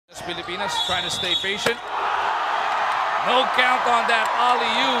Pilipinas trying to stay patient. No count on that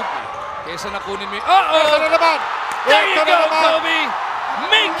alley-oop. Kesa nakunin mo. Ito na naman! There you Ito go, na naman! Kobe!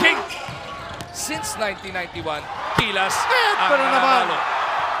 Making! Since 1991, Gilas Ito na naman! nanalo.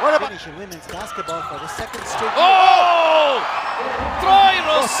 What about women's basketball for the second straight year? Oh! Troy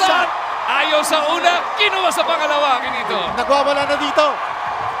Rosan! Ayaw sa una, kinuha sa pangalawa. Ganito. Nagwawala na dito.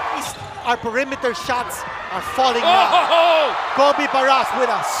 Our perimeter shots are falling now. Oh! Kobe Paras with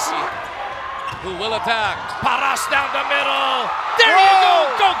us. Who will attack? Paras down the middle. There you go!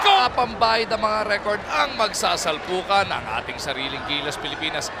 Go, go! Pambayad ang mga record ang magsasalpukan ng ating sariling Gilas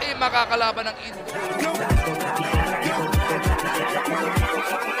Pilipinas ay makakalaban ng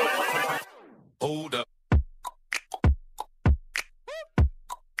Hold up.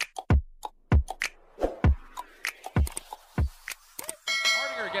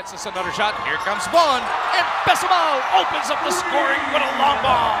 Gets us another shot. Here comes one. And Pesumal opens up the scoring with a long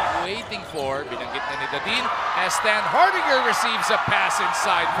ball. Waiting for, binanggit na ni Dadin, as Stan Hardinger receives a pass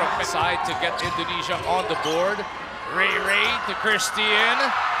inside from side to get Indonesia on the board. Ray to Christian,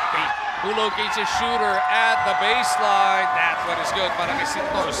 who locates a shooter at the baseline. That one is good para kay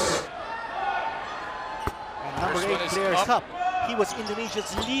Sintos. And number 8 Players Cup. He was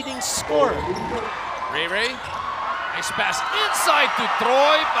Indonesia's leading scorer. Ray. Nice pass inside to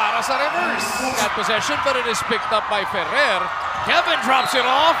Troy para sa reverse. That possession, but it is picked up by Ferrer. Kevin drops it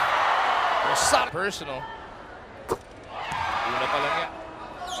off. Personal. Una pa lang yan.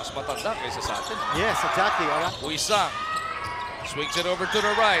 Mas matanda kaysa sa atin. Yes, exactly. Uisang swings it over to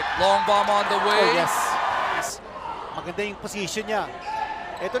the right. Long bomb on the way. Oh, yes. Maganda yung position niya.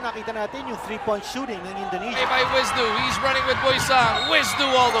 Ito nakita natin yung 3-point shooting ng Indonesia. By Wisdu. He's running with Uisang. Wisdu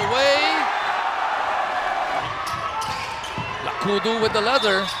all the way. Kudu with the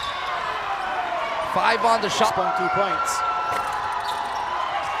leather. 5 on the shot. 2 points.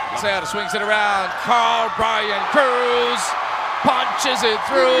 Ser swings it around. Carl Brian Cruz punches it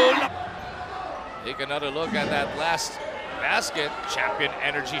through. Take another look at that last basket. Champion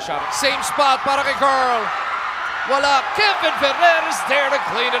energy shot. Same spot para kay Carl. Wala. Kevin Ferrer is there to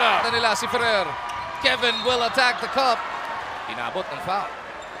clean it up. Nila si Ferrer. Kevin will attack the cup. Inabot ng foul.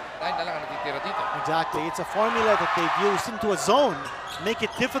 Dahil na lang ang natitira dito. Exactly. It's a formula that they've used into a zone. Make it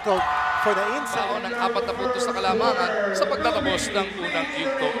difficult for the inside. Baon ng 4 na puntos na kalamangan sa pagtatapos ng unang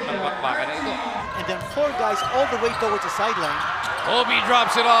quinto ng bakbakan na ito. And then 4 guys all the way towards the sideline. Kobe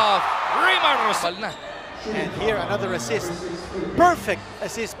drops it off. Raymar Rosal na. And here another assist. Perfect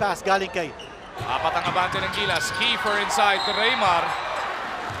assist pass galing kay. 4 ang abante ng Gilas. Kiefer inside to Raymar.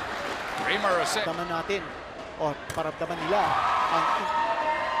 Raymar Rosal. Paramdaman natin. O paramdaman nila ang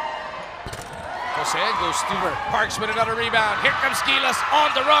Jose goes to Parks with another rebound. Here comes Gilas on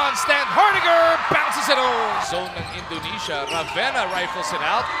the run. Stan Hardinger bounces it home. Zone ng Indonesia. Ravenna rifles it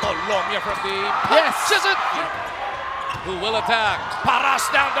out. Colomia from the... Yes! It. Who will attack? Paras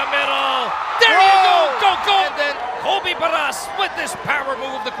down the middle. There you go! Go! And then Kobe Paras with this power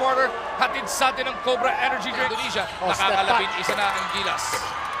move of the quarter. Hatid sa atin ng Cobra Energy Drink. Indonesia. Nakakalabing isa na ang Gilas.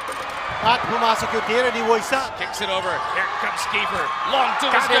 At pumasok yung tira ni Woysa. Kicks it over. Here comes Kiefer. Long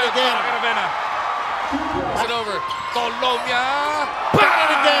two is good. Again. Ravenna. Kicks it over. Colomia. Back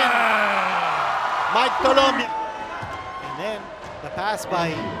it again. Mike Colomia. And then the pass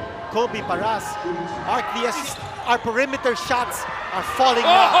by Kobe Paras. Our perimeter shots are falling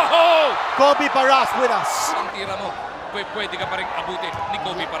now. Kobe Paras with us. Ang tira mo, pwede ka pa rin abutin ni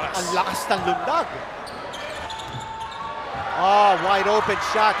Kobe Paras. Ang lakas ng lundag. Oh, wide open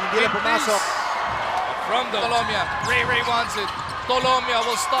shot. Hindi na pumasok. From the Colomia. Ray wants it. Colomia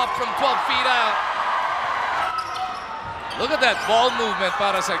will stop from 12 feet out. Look at that ball movement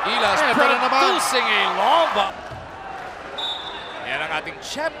para sa Gilas. Producing a long ball. Yan ang ating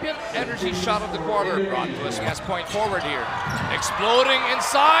champion energy shot of the quarter. Brought to us as point forward here. Exploding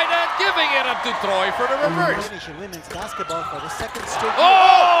inside and giving it up to Troy for the reverse. Indonesian women's basketball for the second straight year.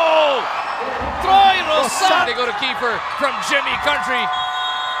 Oh! Troy Rosan! They go to Kiefer from Jimmy Country.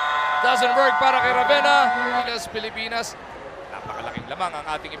 Doesn't work para kay Ravenna. Gilas Pilipinas. Napakalaking lamang ang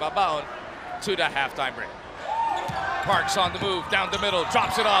ating ibabaon to the halftime break. Parks on the move, down the middle,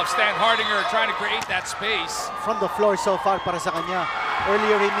 drops it off. Stan Hardinger trying to create that space. From the floor so far para sa kanya.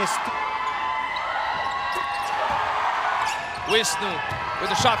 Earlier he missed. Wisnu with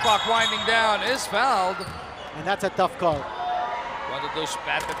the shot clock winding down is fouled. And that's a tough call. One of those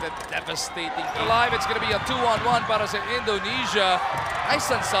devastating. Alive, it's going to be a 2-on-1 para sa Indonesia. Nice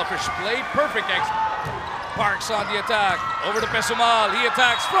unselfish play, perfect exit. Parks on the attack, over to Pesumal. He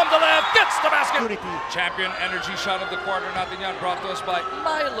attacks from the left, gets the basket. Champion energy shot of the quarter natin yan, brought to us by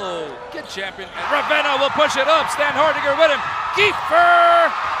Milo. Get champion. Ravenna will push it up. Stan Hardinger with him. Kiefer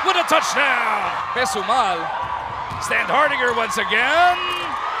with a a touchdown! Pesumal. Stan Hardinger once again.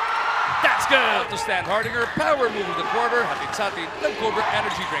 That's good. To Stan Hardinger, power move of the quarter. Hatid sa atin ng Cobra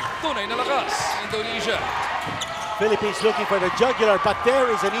Energy Drink. Tunay na lakas. Indonesia. Philippines looking for the jugular, but there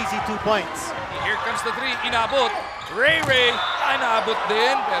is an easy 2 points. Here comes the three. Inabot. Ray. Inabot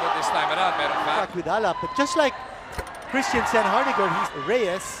din. Pero this time around, meron pa. With Ala, but just like Christian Stan Hardinger, he's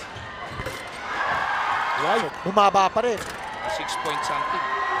Reyes. Right. Bumaba pa rin. 6 point something.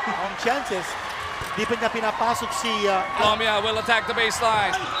 Ang chances, di pa niya pinapasok si... Colombia will attack the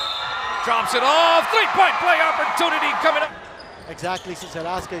baseline. Drops it off. 3-point play opportunity coming up. Exactly, since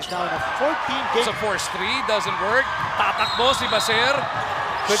Alaska is now in a 14-game... It's a force 3. Doesn't work. Tatakbo si Baser.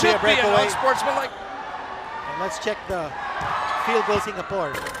 Could Should be a breakaway. unsportsmanlike. And let's check the field goal Singapore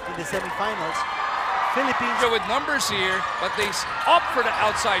in the semifinals. Philippines... With numbers here, but they opt for the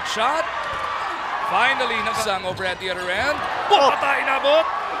outside shot. Finally, nagsang over at the other end. Patay inabot.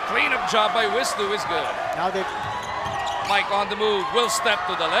 Cleanup job by Wislu is good. Now they... Mike on the move, will step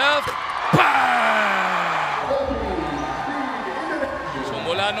to the left. Bang! So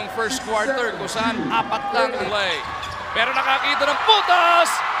mula nung first quarter, kung saan 4 lang ang play. Pero nakakita ng putas!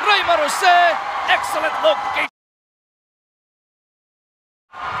 Ray Marose! Excellent location!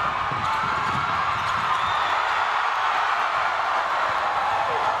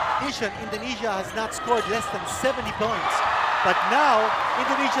 Indonesia has not scored less than 70 points. But now,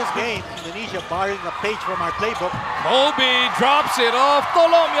 Indonesia's game. Indonesia borrowing a page from our playbook. Moby drops it off.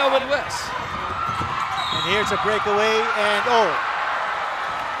 Colombia with West. And here's a breakaway, and oh.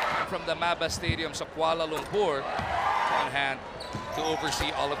 From the Maba Stadium sa Kuala Lumpur, on hand to oversee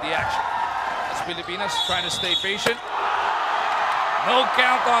all of the action. As Pilipinas trying to stay patient. No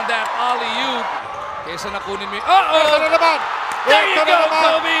count on that alley-oop. Kesa nakunin mo. There you go,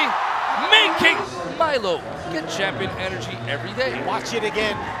 Kobe! Making Milo get champion energy every day. Watch it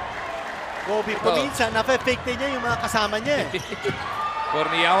again. Kobe, paminsan, na-fake niya yung mga kasama niya.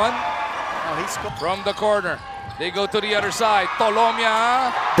 Kantyyawan. Oh, he's from the corner. They go to the other side.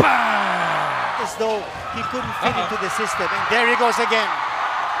 Tolomia. Bang! As though he couldn't fit into the system. And there he goes again.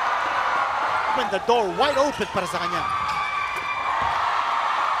 Open the door wide open para sa kanya.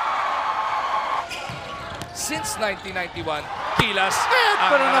 Since 1991, Gilas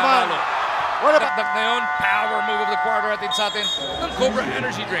pero naman. What about Dagdag na yun, power move of the quarter atin sa atin ng Cobra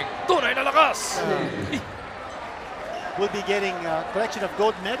Energy Drink. Tunay na lakas! We'll be getting a collection of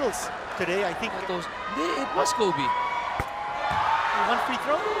gold medals today, I think. It was Kobe. One free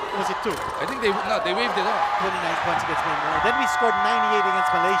throw? Or was it 2? I think they waved it off. 29 points against Myanmar. Then we scored 98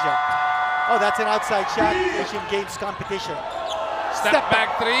 against Malaysia. Oh, that's an outside shot. Asian Games competition. Step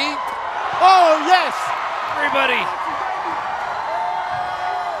back 3. Oh, yes! Everybody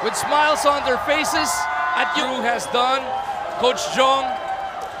with smiles on their faces at you has done. Coach Jong,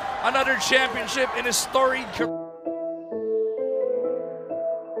 another championship in his storied career.